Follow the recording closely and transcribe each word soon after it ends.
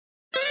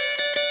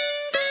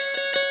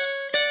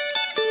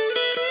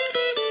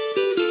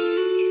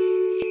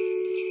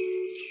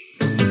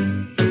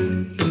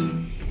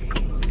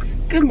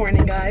Good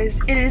morning, guys.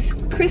 It is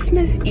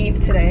Christmas Eve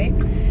today,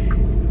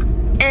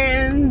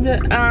 and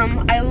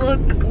I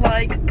look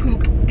like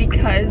poop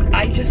because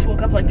I just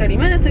woke up like 30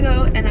 minutes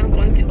ago, and I'm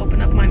going to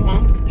open up my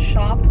mom's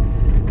shop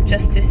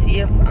just to see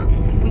if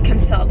we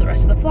can sell the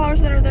rest of the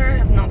flowers that are there.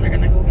 If not, they're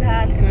gonna go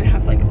bad, and I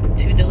have like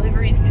 2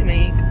 deliveries to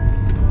make.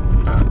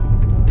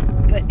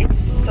 But it's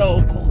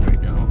so cold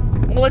right now.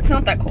 Well, it's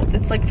not that cold.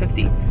 It's like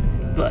 50,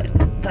 but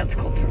that's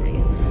cold for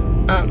me.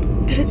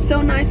 But it's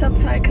so nice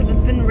outside because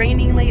it's been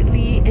raining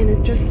lately, and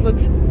it just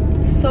looks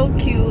so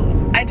cute.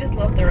 I just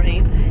love the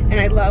rain, and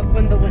I love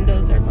when the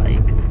windows are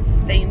like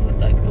stained with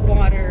like the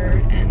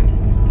water,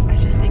 and I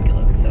just think it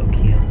looks so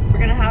cute. We're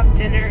gonna have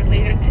dinner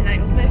later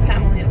tonight with my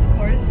family, of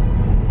course,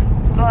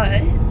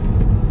 but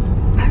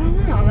I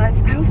don't know,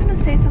 I was gonna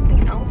say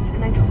something else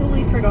and I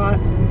totally forgot.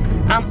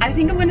 I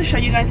think I'm gonna show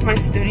you guys my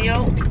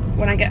studio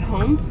when I get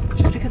home,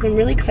 just because I'm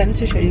really excited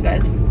to show you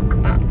guys.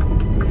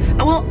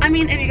 Well, I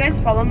mean, if you guys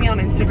follow me on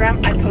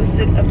Instagram, I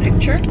posted a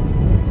picture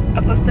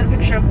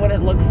of what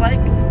it looks like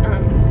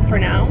for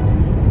now,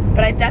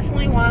 but I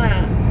definitely want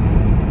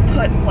to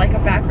put like a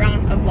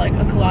background of like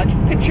a collage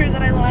of pictures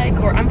that I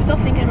like, or I'm still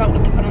thinking about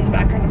what to put on the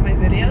background of my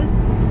videos,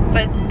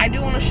 but I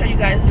do want to show you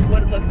guys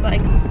what it looks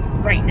like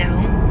right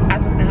now,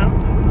 as of now.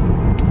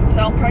 So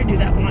I'll probably do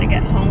that when I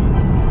get home.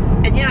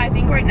 And yeah, I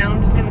think right now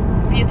I'm just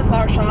gonna be at the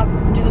flower shop,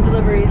 do the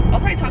deliveries. I'll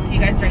probably talk to you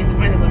guys during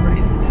my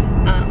deliveries,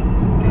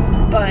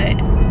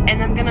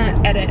 and I'm gonna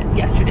edit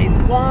yesterday's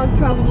vlog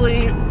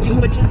probably,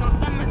 which is not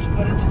that much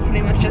footage, it's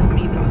pretty much just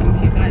me talking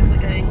to you guys.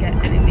 Like, I didn't get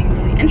anything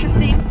really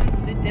interesting since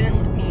they didn't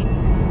let me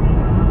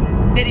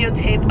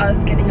videotape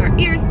us getting our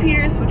ears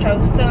pierced, which I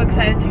was so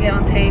excited to get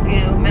on tape, you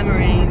know,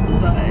 memories,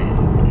 but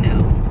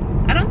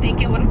no. I don't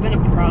think it would have been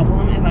a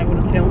problem if I would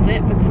have filmed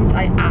it, but since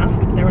I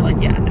asked, they were like,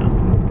 yeah, no.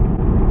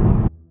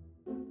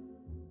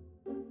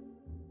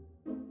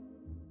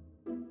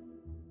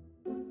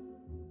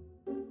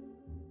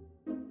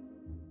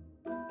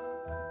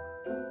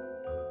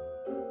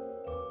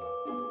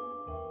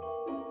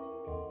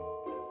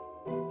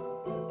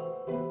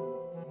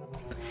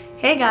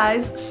 Hey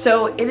guys,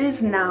 so it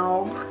is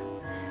now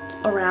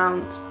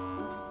around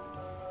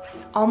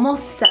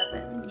almost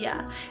 7,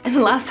 yeah, and the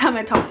last time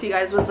I talked to you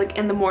guys was like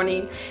in the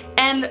morning,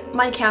 and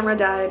my camera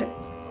died,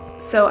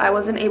 so I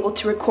wasn't able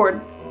to record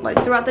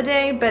like throughout the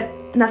day, but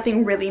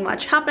nothing really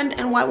much happened.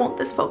 And why won't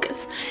this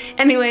focus?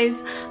 Anyways,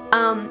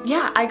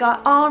 yeah, I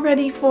got all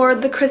ready for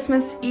the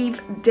Christmas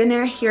Eve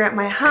dinner here at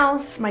my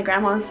house. My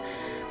grandmas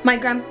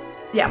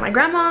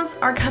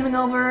are coming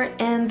over,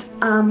 and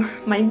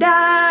my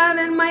dad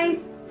and my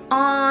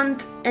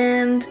aunt,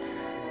 and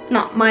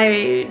not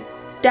my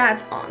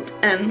dad's aunt,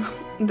 and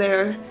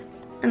their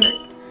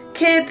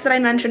kids that I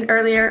mentioned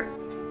earlier.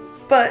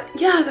 But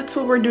yeah, that's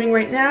what we're doing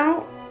right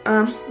now.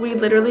 We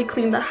literally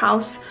cleaned the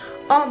house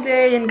all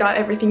day and got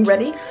everything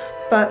ready,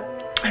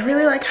 but I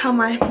really like how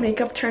my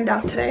makeup turned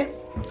out today.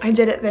 I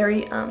did it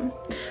very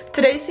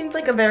today seems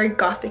like a very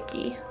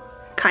gothic-y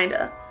kind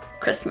of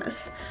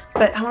Christmas,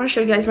 but I want to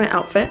show you guys my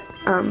outfit.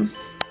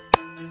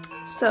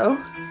 So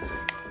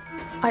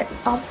I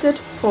opted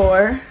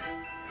for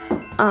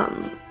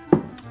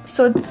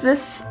so it's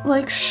this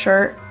like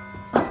shirt,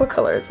 what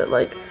color is it,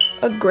 like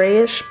a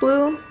grayish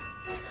blue,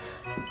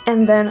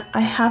 and then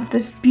I have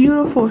this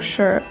beautiful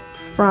shirt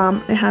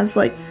from, it has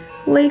like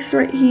lace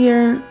right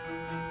here,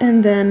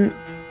 and then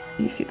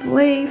you see the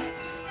lace,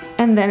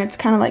 and then it's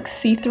kind of like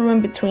see-through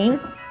in between,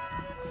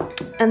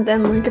 and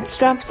then like it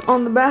straps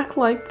on the back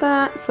like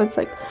that, so it's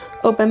like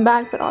open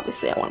back, but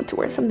obviously I wanted to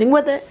wear something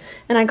with it.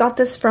 And I got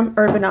this from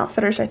Urban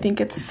Outfitters. I think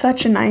it's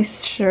such a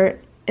nice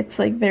shirt. It's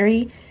like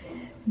very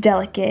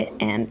delicate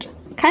and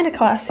kind of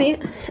classy.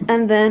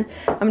 And then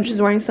I'm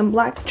just wearing some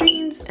black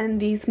jeans and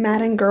these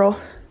Madden Girl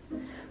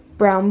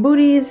brown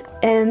booties,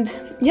 and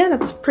yeah,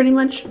 this is pretty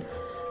much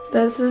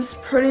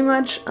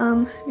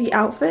the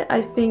outfit.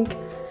 I think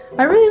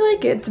I really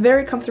like it. It's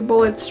very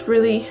comfortable. It's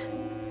really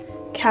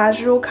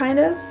casual kind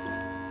of.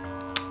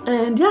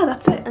 And yeah,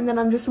 that's it. And then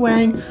I'm just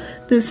wearing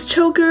this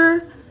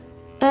choker,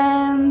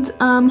 and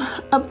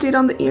update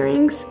on the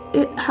earrings,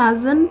 it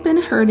hasn't been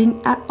hurting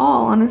at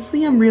all.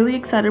 Honestly, I'm really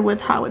excited with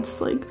how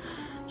it's like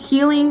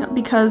healing,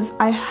 because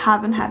I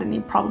haven't had any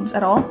problems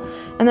at all.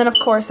 And then of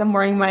course I'm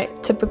wearing my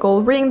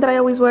typical ring that I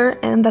always wear,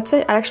 and that's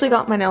it. I actually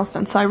got my nails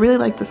done, so I really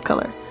like this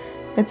color.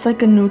 It's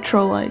like a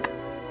neutral, like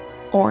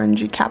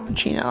orangey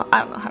cappuccino.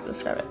 I don't know how to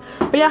describe it,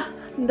 but yeah,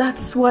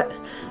 that's what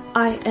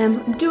I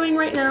am doing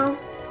right now.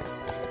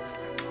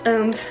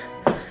 And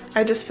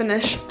I just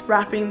finished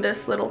wrapping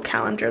this little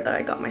calendar that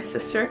I got my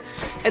sister.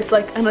 It's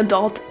like an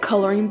adult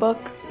coloring book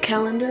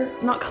calendar,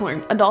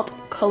 adult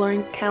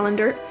coloring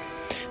calendar,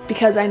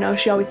 because I know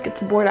she always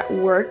gets bored at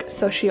work,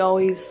 so she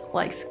always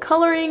likes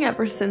coloring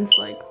ever since,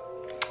 like,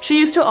 she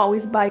used to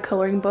always buy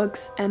coloring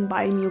books and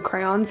buy new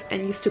crayons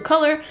and used to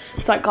color,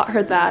 so I got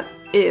her that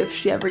if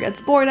she ever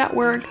gets bored at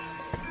work.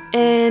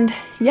 And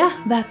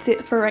yeah, that's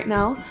it for right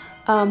now.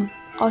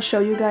 I'll show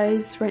you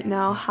guys right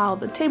now how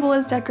the table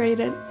is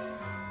decorated.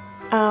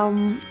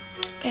 And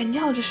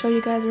yeah, I'll just show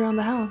you guys around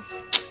the house.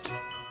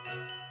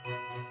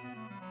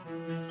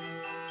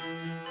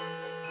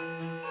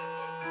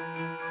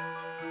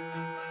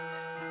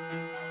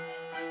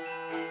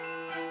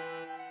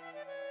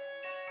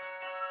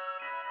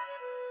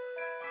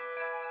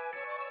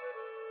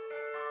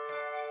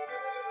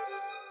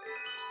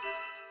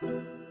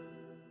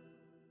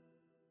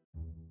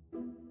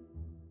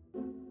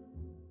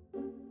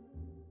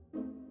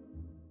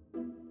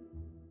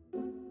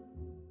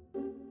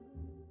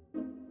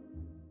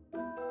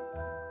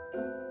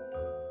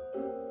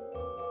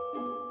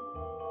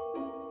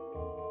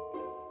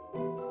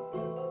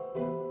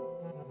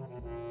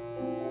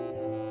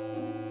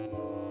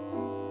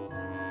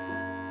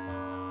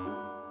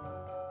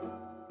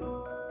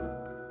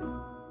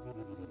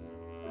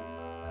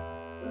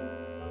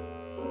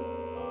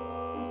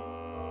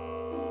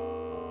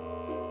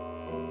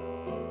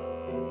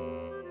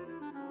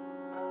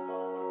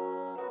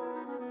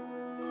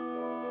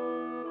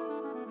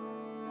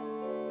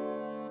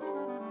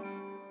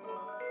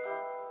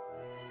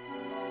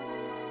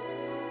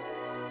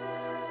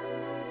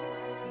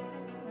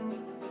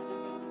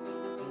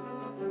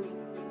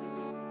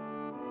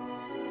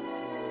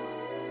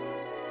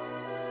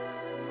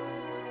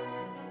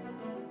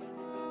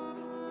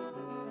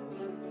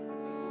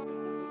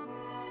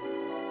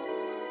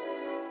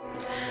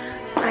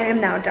 am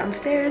now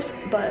downstairs,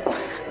 but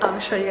I'll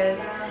show you guys.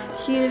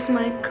 Here's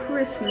my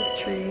Christmas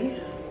tree.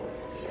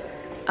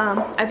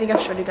 I think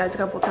I've showed you guys a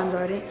couple times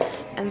already.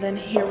 And then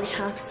here we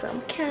have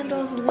some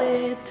candles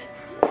lit.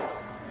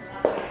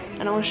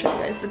 And I want to show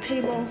you guys the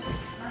table.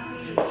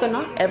 So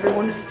not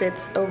everyone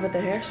fits over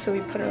there, so we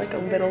put like a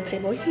little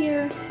table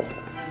here.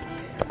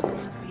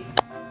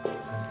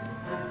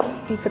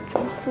 We put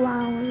some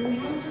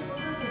flowers.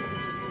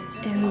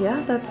 And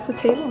yeah, that's the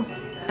table.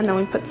 And then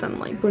we put some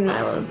like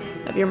buñuelos.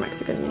 If you're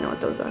Mexican, you know what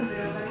those are.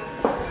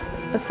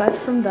 Aside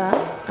from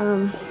that,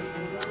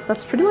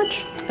 that's pretty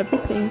much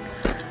everything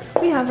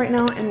we have right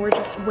now, and we're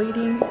just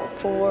waiting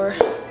for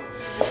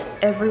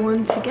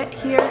everyone to get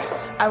here.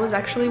 I was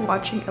actually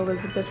watching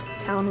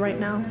Elizabethtown right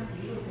now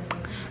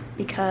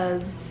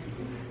because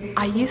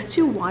I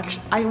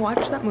watched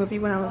that movie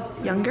when I was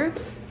younger,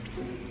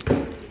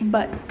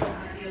 but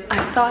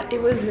I thought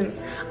it was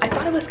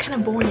kind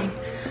of boring.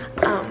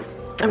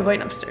 I'm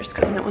going upstairs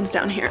because no one's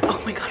down here.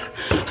 Oh my god,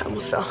 I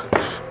almost fell.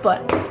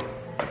 But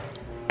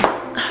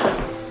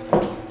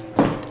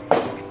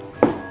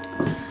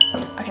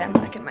okay, I'm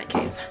back in my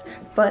cave.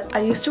 But I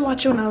used to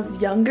watch it when I was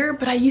younger,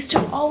 but I used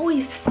to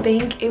always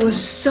think it was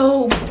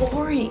so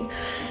boring.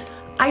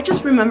 I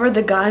just remember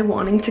the guy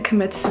wanting to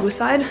commit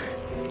suicide.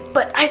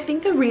 But I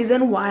think the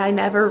reason why I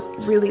never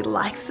really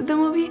liked the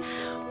movie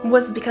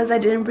was because I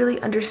didn't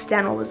really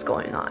understand what was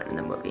going on in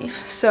the movie.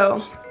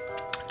 So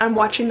I'm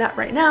watching that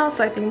right now,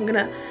 so I think I'm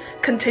gonna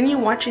continue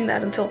watching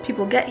that until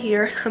people get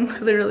here. I'm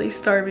literally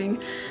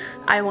starving.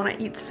 I want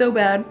to eat so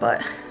bad,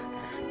 but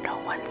no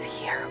one's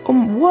here.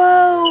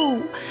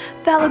 Whoa!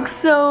 That looks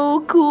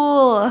so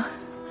cool.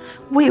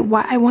 Wait,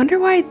 why? I wonder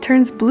why it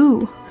turns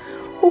blue.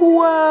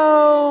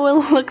 Whoa!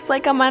 It looks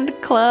like I'm at a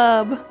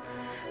club.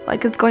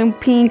 Like it's going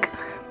pink,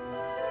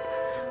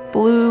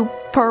 blue,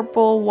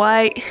 purple,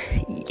 white.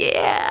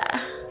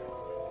 Yeah.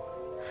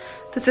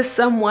 This is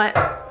somewhat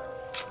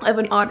of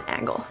an odd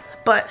angle,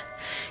 but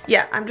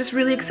yeah, I'm just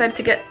really excited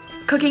to get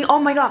cooking. Oh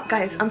my god,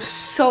 guys, I'm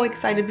so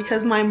excited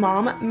because my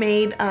mom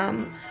made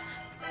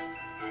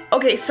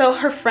okay, so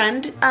her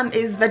friend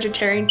is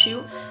vegetarian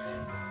too,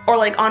 or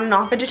like on and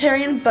off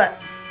vegetarian,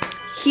 but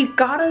he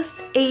got us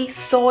a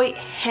soy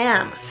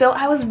ham. So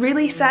I was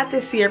really sad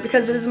this year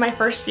because this is my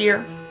first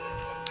year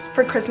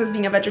for Christmas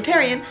being a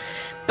vegetarian,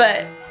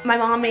 but my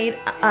mom made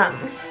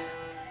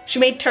she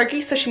made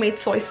turkey, so she made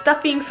soy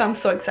stuffing, so I'm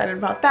so excited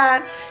about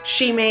that.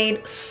 She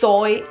made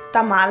soy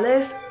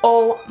tamales.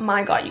 Oh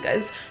my god, you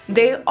guys,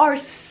 they are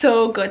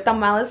so good.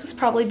 Tamales was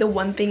probably the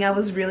one thing I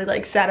was really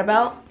like sad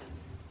about,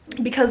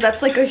 because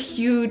that's like a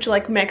huge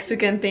like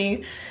Mexican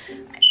thing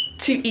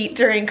to eat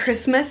during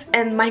Christmas,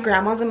 and my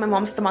grandma's and my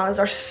mom's tamales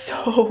are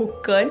so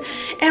good,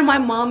 and my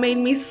mom made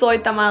me soy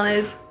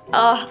tamales.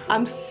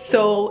 I'm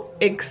so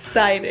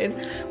excited.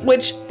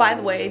 Which, by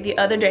the way, the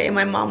other day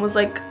my mom was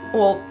like,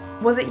 well,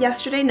 was it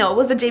yesterday? No, it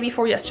was the day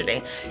before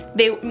yesterday.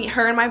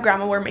 Her and my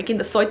grandma were making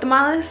the soy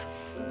tamales,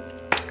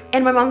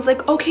 and my mom's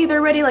like, okay,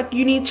 they're ready, like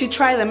you need to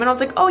try them. And I was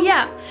like, oh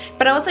yeah,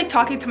 but I was like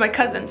talking to my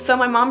cousin, so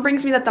my mom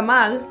brings me the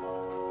tamal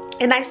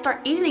and I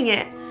start eating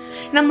it,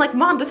 and I'm like,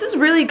 Mom, this is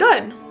really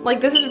good. Like,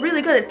 this is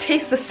really good. It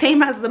tastes the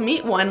same as the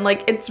meat one.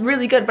 Like, it's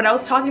really good. But I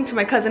was talking to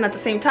my cousin at the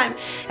same time,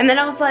 and then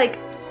I was like,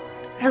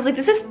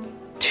 this is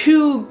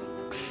too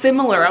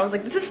similar. I was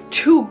like, this is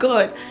too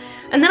good.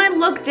 And then I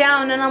looked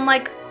down and I'm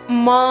like,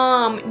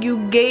 Mom,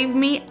 you gave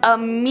me a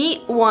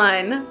meat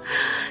one.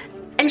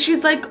 And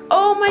she's like,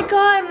 oh my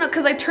god,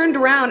 because I turned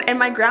around and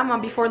my grandma,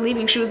 before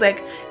leaving, she was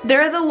like,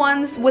 they're the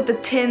ones with the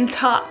tin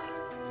top.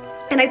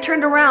 And I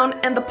turned around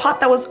and the pot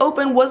that was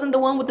open wasn't the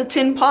one with the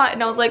tin pot,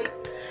 and I was like,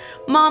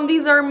 Mom,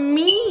 these are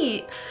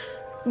meat.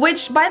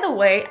 Which, by the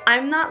way,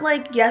 I'm not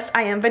like, yes,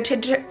 I am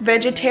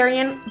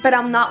vegetarian, but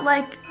I'm not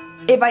like,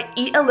 if I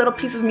eat a little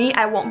piece of meat,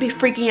 I won't be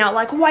freaking out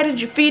like, why did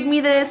you feed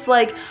me this?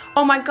 Like,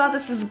 oh my god,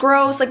 this is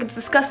gross, like it's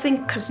disgusting.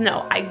 Because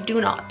no, I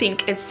do not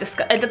think it's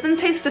disgusting. It doesn't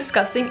taste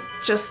disgusting,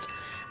 just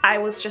I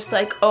was just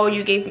like, oh,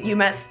 you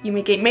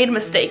made a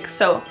mistake.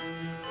 So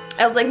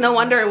I was like, no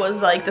wonder it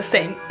was like the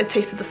same, it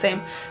tasted the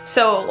same.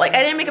 So like,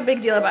 I didn't make a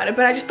big deal about it,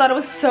 but I just thought it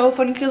was so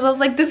funny because I was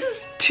like, this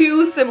is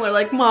too similar.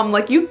 Like, Mom,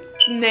 like you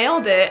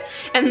nailed it.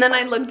 And then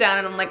I looked down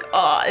and I'm like,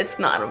 oh, it's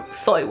not a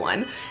soy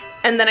one.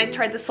 And then I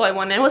tried the soy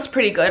one and it was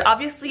pretty good.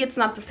 Obviously it's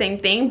not the same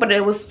thing, but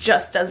it was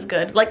just as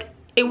good. Like,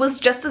 it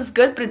was just as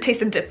good, but it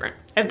tasted different,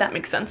 if that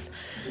makes sense.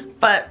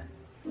 But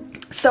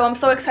so I'm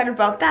so excited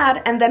about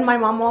that. And then my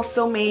mom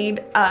also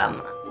made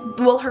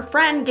well, her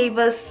friend gave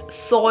us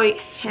soy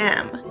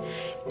ham,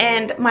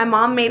 and my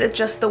mom made it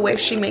just the way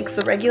she makes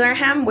the regular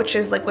ham, which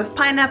is like with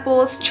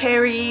pineapples,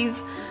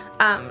 cherries.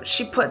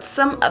 She put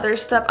some other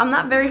stuff. I'm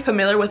not very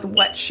familiar with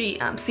what she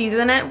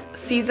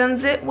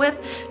seasons it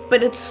with,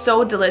 but it's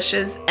so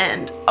delicious.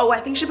 And oh,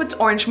 I think she puts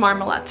orange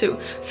marmalade too.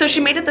 So she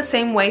made it the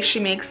same way she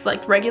makes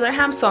like regular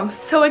ham, so I'm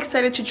so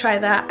excited to try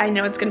that. I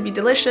know it's gonna be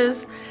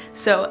delicious,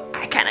 so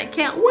I kind of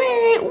can't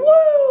wait.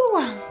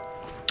 Woo!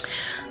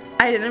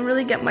 I didn't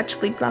really get much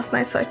sleep last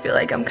night, so I feel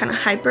like I'm kind of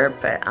hyper,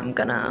 but I'm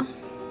gonna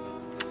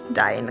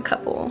die in a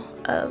couple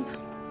of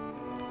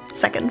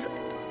seconds.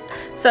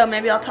 So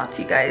maybe I'll talk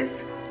to you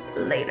guys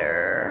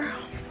later.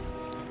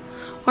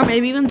 Or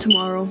maybe even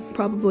tomorrow,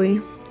 probably.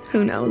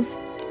 Who knows?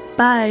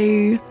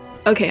 Bye.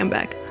 Okay, I'm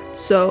back.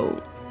 So,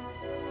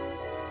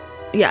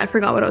 yeah, I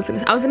forgot what I was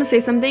gonna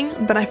say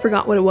something, but I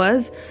forgot what it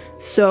was.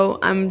 So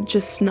I'm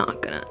just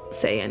not gonna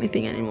say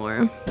anything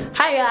anymore.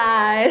 Hi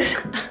guys.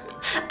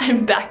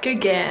 I'm back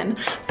again.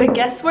 But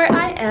guess where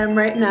I am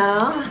right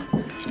now?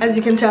 As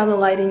you can tell, the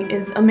lighting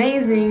is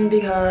amazing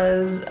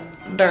because,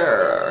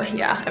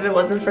 yeah, if it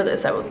wasn't for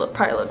this, I would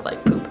probably look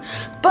like poop.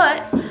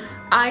 But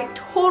I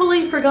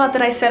totally forgot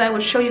that I said I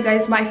would show you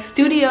guys my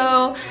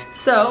studio.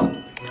 So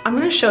I'm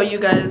gonna show you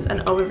guys an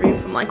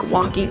overview from like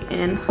walking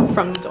in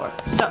from the door.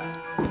 So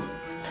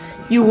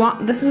you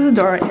walk, this is the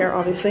door right here,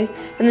 obviously,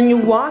 and then you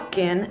walk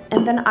in,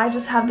 and then I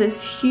just have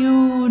this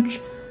huge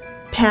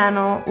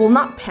panel, well,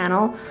 not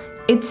panel,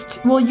 it's,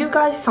 well, you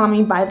guys saw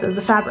me buy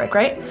the fabric,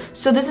 right?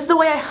 So this is the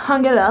way I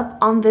hung it up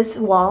on this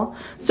wall.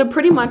 So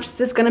pretty much it's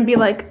just gonna be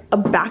like a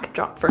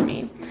backdrop for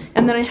me.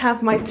 And then I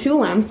have my 2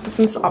 lamps, this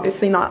one's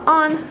obviously not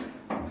on.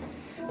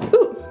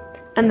 Ooh.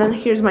 And then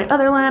here's my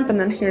other lamp, and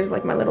then here's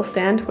like my little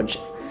stand,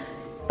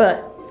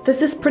 but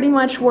this is pretty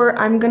much where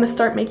I'm gonna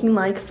start making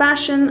like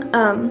fashion,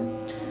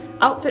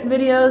 outfit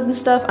videos and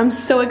stuff. I'm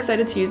so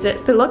excited to use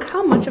it. But look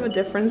how much of a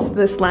difference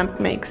this lamp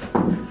makes.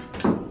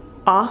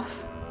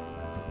 Off,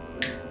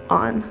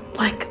 on.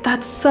 Like,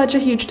 that's such a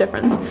huge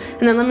difference.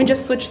 And then let me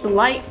just switch the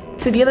light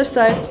to the other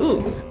side.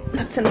 Ooh,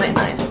 that's in my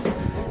eye.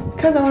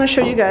 Because I want to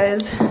show you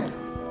guys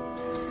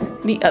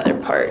the other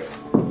part.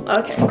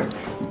 Okay.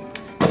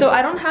 So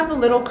I don't have a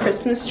little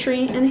Christmas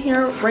tree in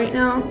here right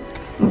now,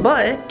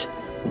 but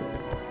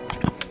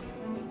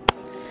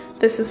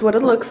this is what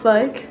it looks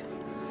like.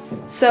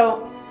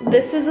 So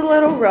this is a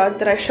little rug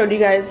that I showed you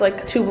guys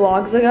like 2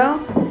 vlogs ago.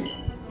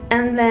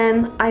 And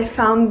then I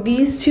found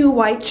these 2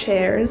 white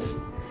chairs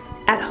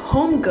at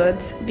Home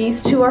Goods.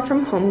 These 2 are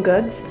from Home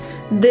Goods.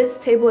 This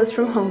table is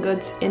from Home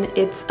Goods and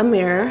it's a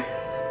mirror.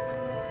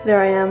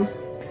 There I am.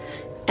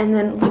 And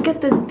then look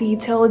at the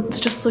detail. It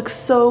just looks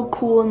so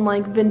cool and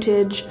like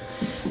vintage.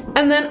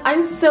 And then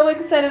I'm so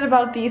excited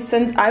about these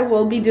since I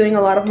will be doing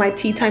a lot of my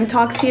tea time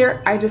talks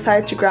here. I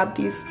decided to grab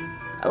these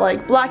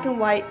like black and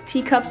white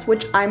teacups,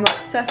 which I'm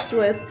obsessed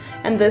with,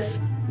 and this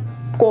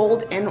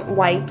gold and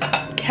white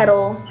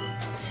kettle.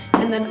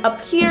 And then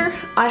up here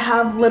I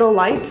have little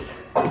lights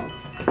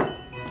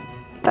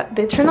that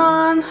they turn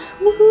on.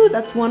 Woohoo,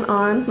 that's one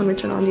on. Let me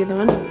turn on the other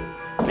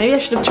one. Maybe I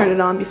should have turned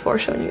it on before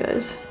showing you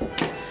guys.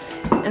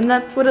 And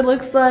that's what it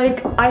looks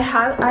like. I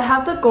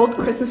have the gold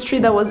Christmas tree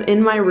that was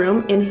in my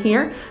room in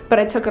here, but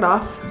I took it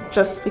off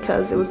just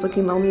because it was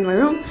looking lonely in my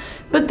room.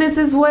 But this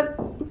is what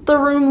the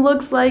room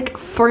looks like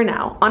for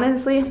now.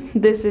 Honestly,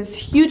 this is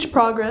huge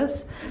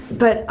progress,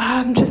 but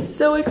I'm just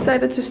so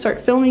excited to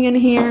start filming in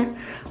here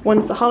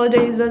once the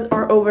holidays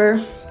are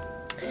over.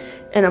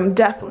 And I'm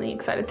definitely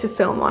excited to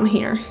film on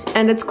here.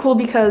 And it's cool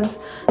because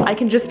I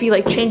can just be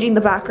like changing the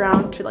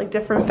background to like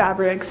different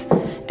fabrics.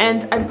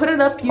 And I put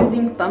it up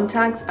using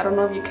thumbtacks. I don't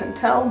know if you can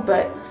tell,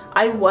 but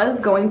I was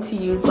going to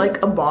use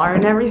like a bar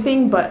and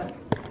everything, but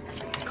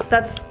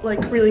that's like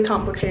really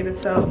complicated.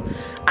 So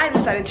I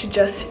decided to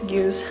just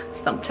use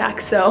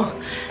thumbtacks. So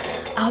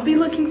I'll be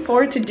looking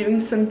forward to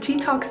doing some tea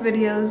talks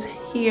videos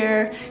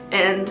here.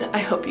 And I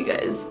hope you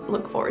guys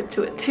look forward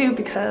to it too,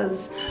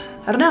 because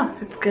I don't know,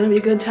 it's gonna be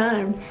a good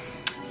time.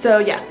 So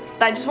yeah,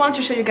 I just wanted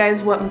to show you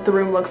guys what the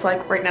room looks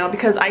like right now,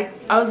 because I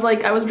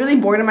was really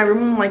bored in my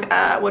room. I'm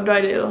like, what do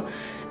I do?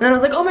 And then I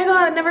was like, oh my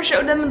god, I never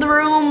showed them the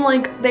room.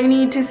 Like, they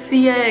need to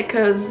see it,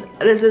 because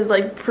this is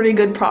like pretty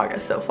good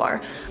progress so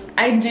far.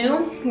 I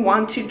do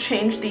want to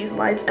change these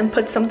lights and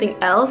put something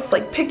else,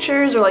 like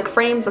pictures or like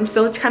frames. I'm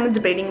still kind of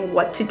debating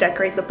what to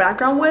decorate the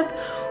background with,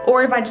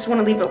 or if I just want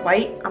to leave it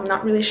white. I'm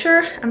not really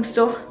sure. I'm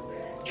still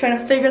trying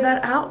to figure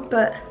that out,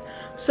 but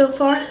so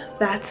far,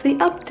 that's the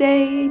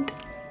update.